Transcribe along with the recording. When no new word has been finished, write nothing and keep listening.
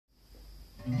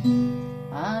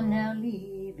I'm now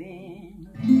leaving,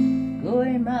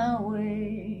 going my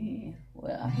way.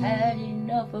 Well, I had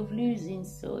enough of losing,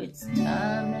 so it's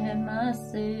time to have my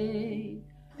say.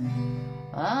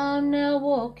 I'm now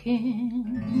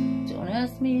walking, don't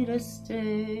ask me to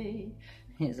stay.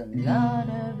 There's a lot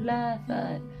of life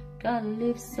I've gotta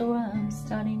live, so I'm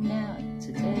starting now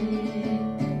today.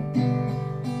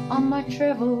 On my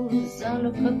travels, I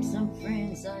look up some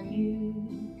friends I knew.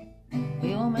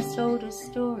 We almost told a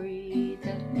story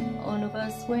that all of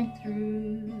us went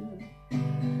through.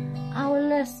 I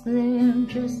will ask them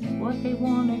just what they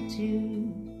wanted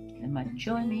to. They might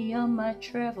join me on my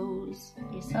travels.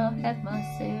 Yes, I'll have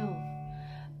myself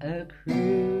a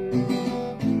crew.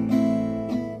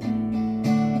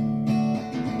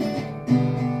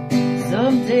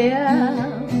 Someday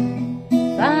I'll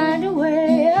find a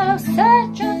way. I'll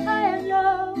search on high and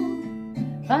low,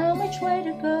 find which way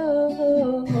to go.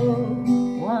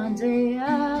 One day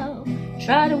I'll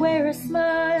try to wear a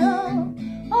smile,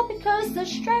 all because the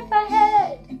strength I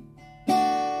had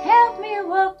helped me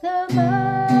walk the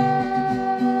mile.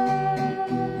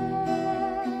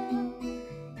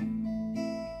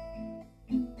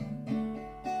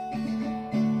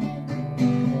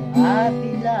 I'd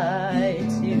be lied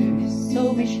to,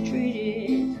 so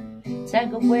mistreated,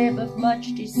 tangled web of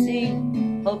much deceit.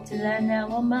 Hope to land now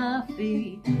on my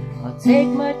feet. I'll take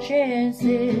my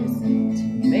chances to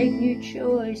make new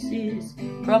choices.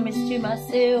 Promise to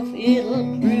myself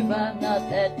it'll prove I'm not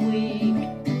that weak.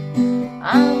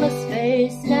 I must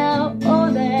face now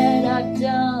all that I've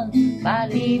done, by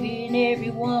leaving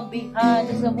everyone behind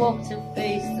as I walk to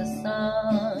face the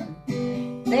sun.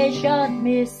 They shan't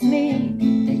miss me,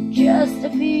 they just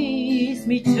appease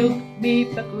me, took me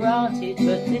for granted,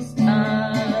 but this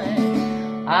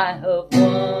time I have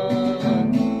won.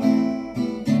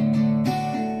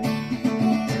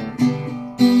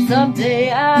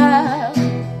 Someday I'll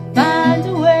find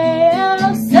a way,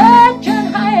 I'll search on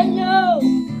high and low,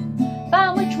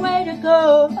 find which way to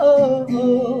go.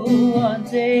 One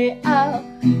day I'll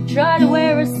try to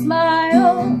wear a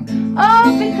smile,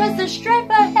 all because the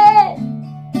strength I had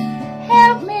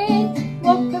helped me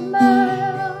walk the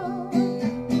mile.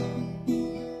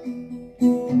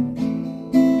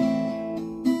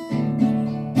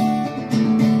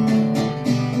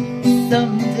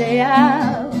 Someday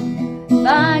I'll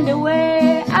find a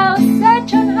way, I'll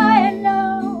search on high and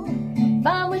low,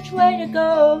 find which way to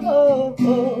go.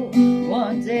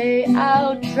 One day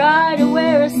I'll try to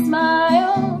wear a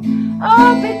smile,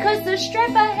 all because the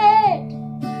strength I had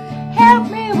helped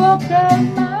me walk the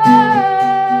mile.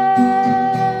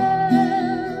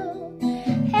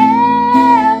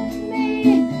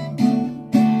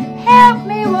 Help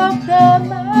me walk the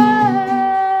mile.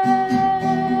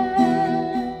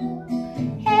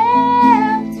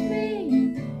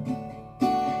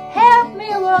 Help me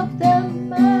walk the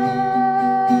mile.